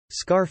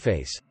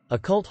Scarface, a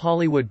cult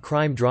Hollywood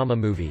crime drama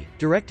movie,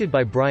 directed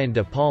by Brian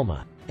De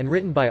Palma, and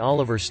written by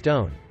Oliver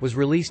Stone, was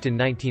released in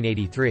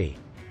 1983.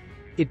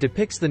 It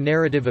depicts the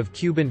narrative of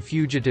Cuban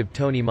fugitive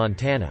Tony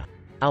Montana,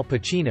 Al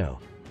Pacino,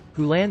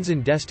 who lands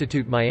in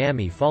destitute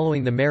Miami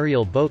following the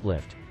Mariel boat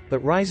lift,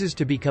 but rises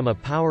to become a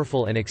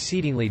powerful and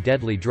exceedingly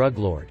deadly drug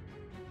lord.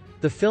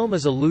 The film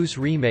is a loose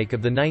remake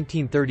of the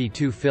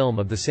 1932 film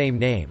of the same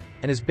name,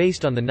 and is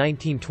based on the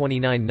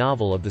 1929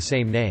 novel of the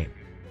same name.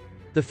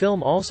 The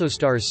film also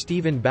stars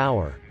Stephen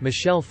Bauer,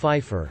 Michelle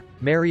Pfeiffer,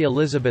 Mary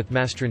Elizabeth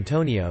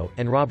Mastrantonio,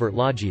 and Robert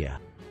Loggia.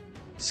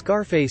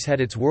 Scarface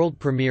had its world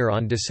premiere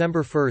on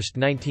December 1,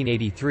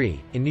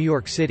 1983, in New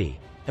York City,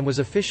 and was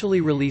officially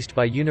released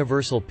by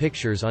Universal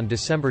Pictures on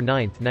December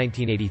 9,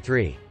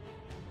 1983.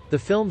 The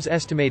film's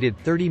estimated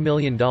 $30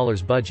 million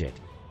budget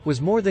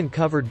was more than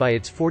covered by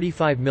its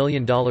 $45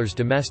 million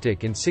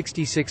domestic and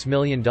 $66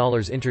 million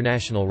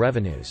international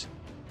revenues.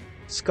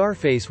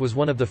 Scarface was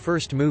one of the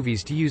first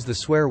movies to use the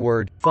swear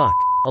word, fuck,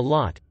 a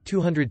lot,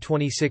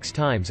 226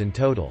 times in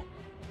total.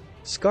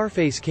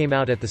 Scarface came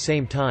out at the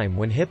same time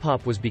when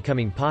hip-hop was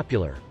becoming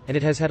popular, and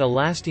it has had a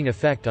lasting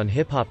effect on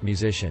hip-hop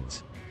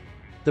musicians.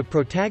 The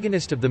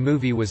protagonist of the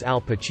movie was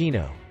Al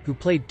Pacino, who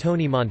played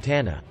Tony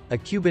Montana, a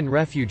Cuban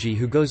refugee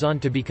who goes on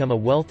to become a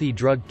wealthy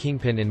drug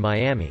kingpin in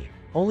Miami,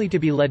 only to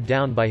be led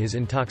down by his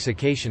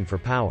intoxication for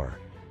power.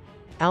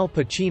 Al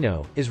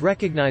Pacino is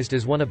recognized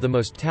as one of the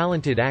most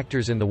talented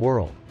actors in the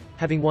world,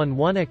 having won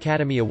 1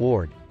 Academy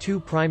Award,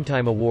 2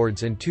 Primetime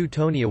Awards and 2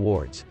 Tony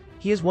Awards.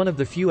 He is one of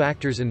the few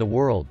actors in the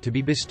world to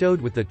be bestowed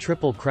with the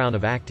Triple Crown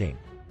of acting.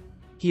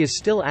 He is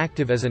still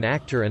active as an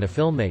actor and a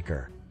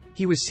filmmaker.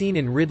 He was seen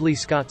in Ridley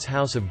Scott's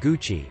House of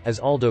Gucci as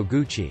Aldo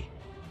Gucci.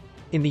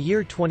 In the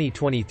year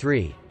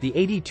 2023, the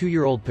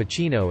 82-year-old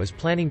Pacino is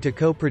planning to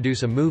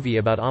co-produce a movie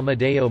about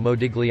Amedeo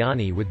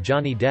Modigliani with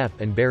Johnny Depp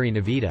and Barry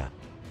Nevita.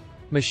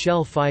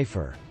 Michelle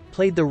Pfeiffer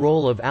played the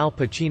role of Al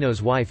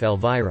Pacino's wife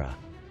Elvira.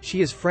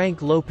 She is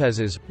Frank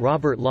Lopez's,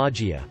 Robert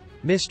Loggia,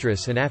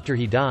 mistress, and after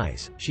he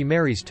dies, she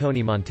marries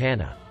Tony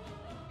Montana.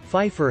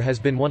 Pfeiffer has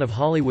been one of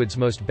Hollywood's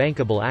most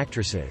bankable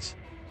actresses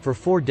for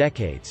 4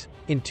 decades.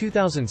 In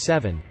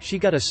 2007, she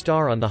got a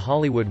star on the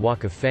Hollywood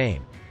Walk of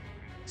Fame.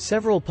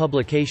 Several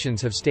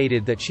publications have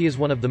stated that she is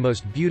one of the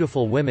most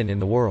beautiful women in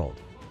the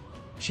world.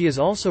 She is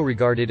also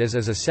regarded as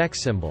a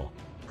sex symbol.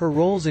 Her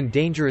roles in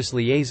Dangerous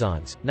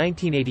Liaisons,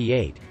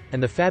 1988,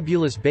 and The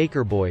Fabulous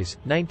Baker Boys,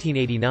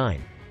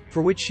 1989,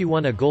 for which she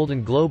won a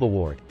Golden Globe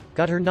Award,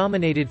 got her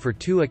nominated for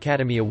 2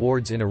 Academy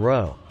Awards in a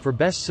row, for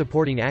Best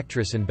Supporting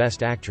Actress and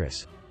Best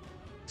Actress.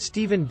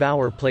 Stephen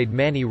Bauer played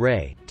Manny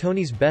Ray,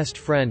 Tony's best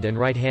friend and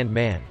right-hand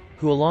man,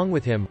 who along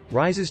with him,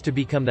 rises to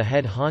become the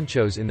head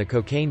honchos in the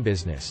cocaine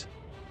business.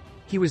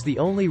 He was the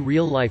only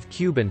real-life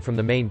Cuban from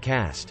the main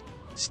cast.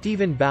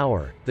 Stephen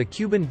Bauer, the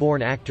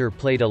Cuban-born actor,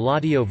 played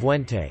Eladio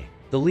Fuente,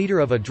 the leader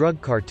of a drug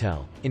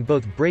cartel, in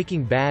both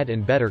Breaking Bad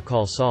and Better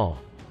Call Saul.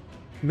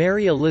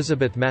 Mary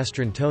Elizabeth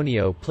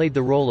Mastrantonio played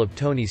the role of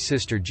Tony's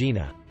sister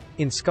Gina.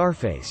 In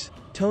Scarface,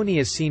 Tony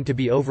is seen to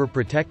be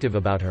overprotective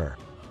about her.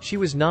 She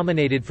was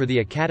nominated for the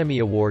Academy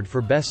Award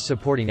for Best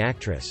Supporting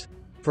Actress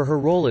for her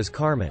role as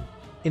Carmen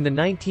in the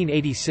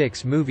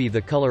 1986 movie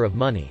The Color of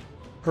Money.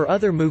 Her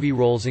other movie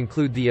roles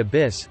include The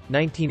Abyss,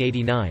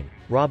 1989,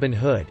 Robin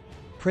Hood,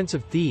 Prince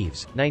of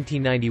Thieves,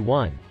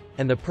 1991,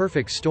 and The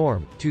Perfect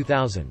Storm,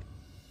 2000.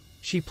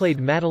 She played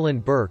Madeline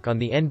Burke on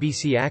the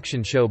NBC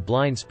action show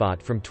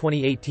Blindspot from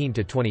 2018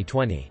 to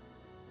 2020.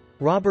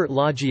 Robert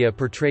Loggia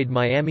portrayed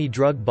Miami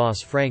drug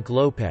boss Frank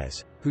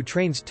Lopez, who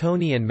trains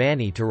Tony and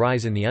Manny to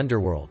rise in the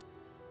underworld.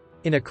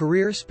 In a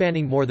career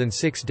spanning more than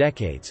 6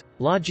 decades,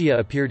 Loggia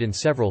appeared in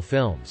several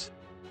films.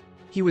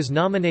 He was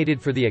nominated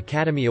for the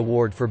Academy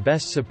Award for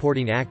Best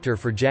Supporting Actor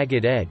for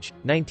Jagged Edge,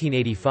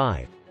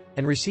 1985,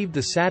 and received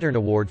the Saturn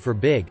Award for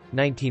Big,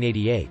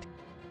 1988.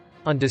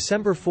 On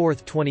December 4,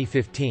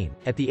 2015,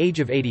 at the age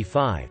of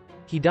 85,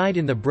 he died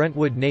in the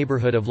Brentwood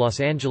neighborhood of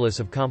Los Angeles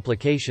of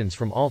complications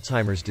from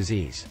Alzheimer's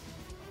disease.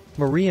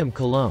 Miriam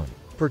Colon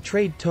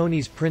portrayed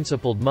Tony's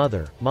principled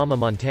mother, Mama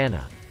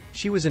Montana.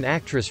 She was an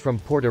actress from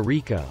Puerto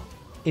Rico.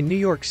 In New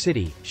York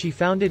City, she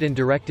founded and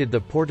directed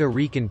the Puerto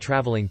Rican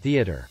Traveling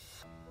Theater.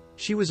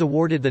 She was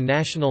awarded the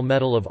National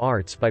Medal of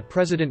Arts by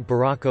President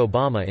Barack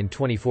Obama in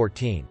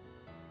 2014.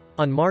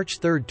 On March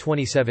 3,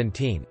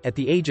 2017, at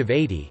the age of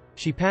 80,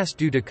 she passed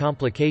due to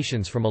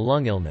complications from a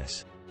lung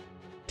illness.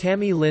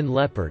 Tammy Lynn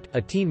Leppert,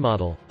 a teen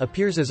model,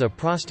 appears as a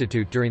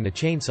prostitute during the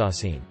chainsaw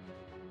scene.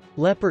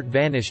 Leppert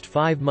vanished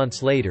 5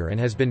 months later and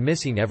has been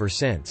missing ever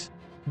since.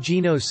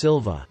 Gino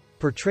Silva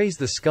portrays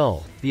the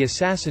Skull, the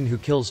assassin who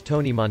kills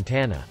Tony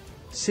Montana.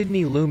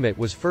 Sidney Lumet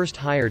was first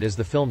hired as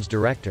the film's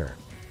director.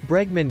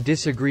 Bregman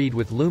disagreed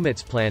with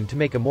Lumet's plan to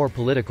make a more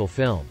political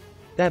film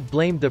that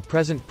blamed the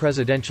present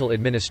presidential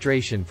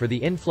administration for the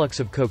influx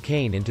of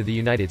cocaine into the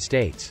United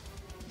States.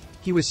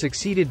 He was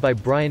succeeded by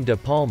Brian De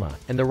Palma,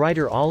 and the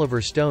writer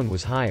Oliver Stone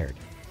was hired.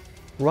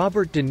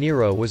 Robert De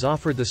Niro was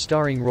offered the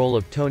starring role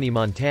of Tony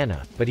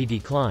Montana, but he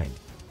declined.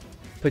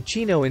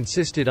 Pacino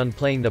insisted on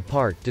playing the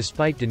part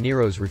despite De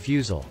Niro's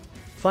refusal.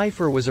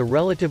 Pfeiffer was a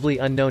relatively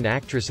unknown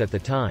actress at the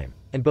time,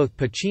 and both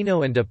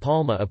Pacino and De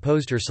Palma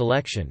opposed her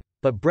selection,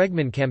 but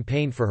Bregman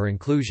campaigned for her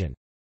inclusion.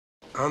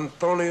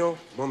 Antonio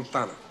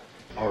Montana.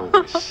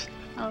 Always.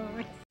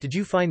 Did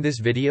you find this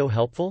video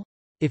helpful?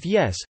 If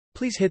yes,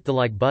 please hit the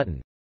like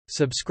button.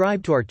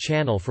 Subscribe to our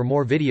channel for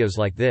more videos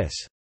like this.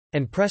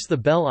 And press the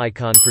bell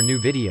icon for new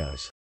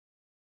videos.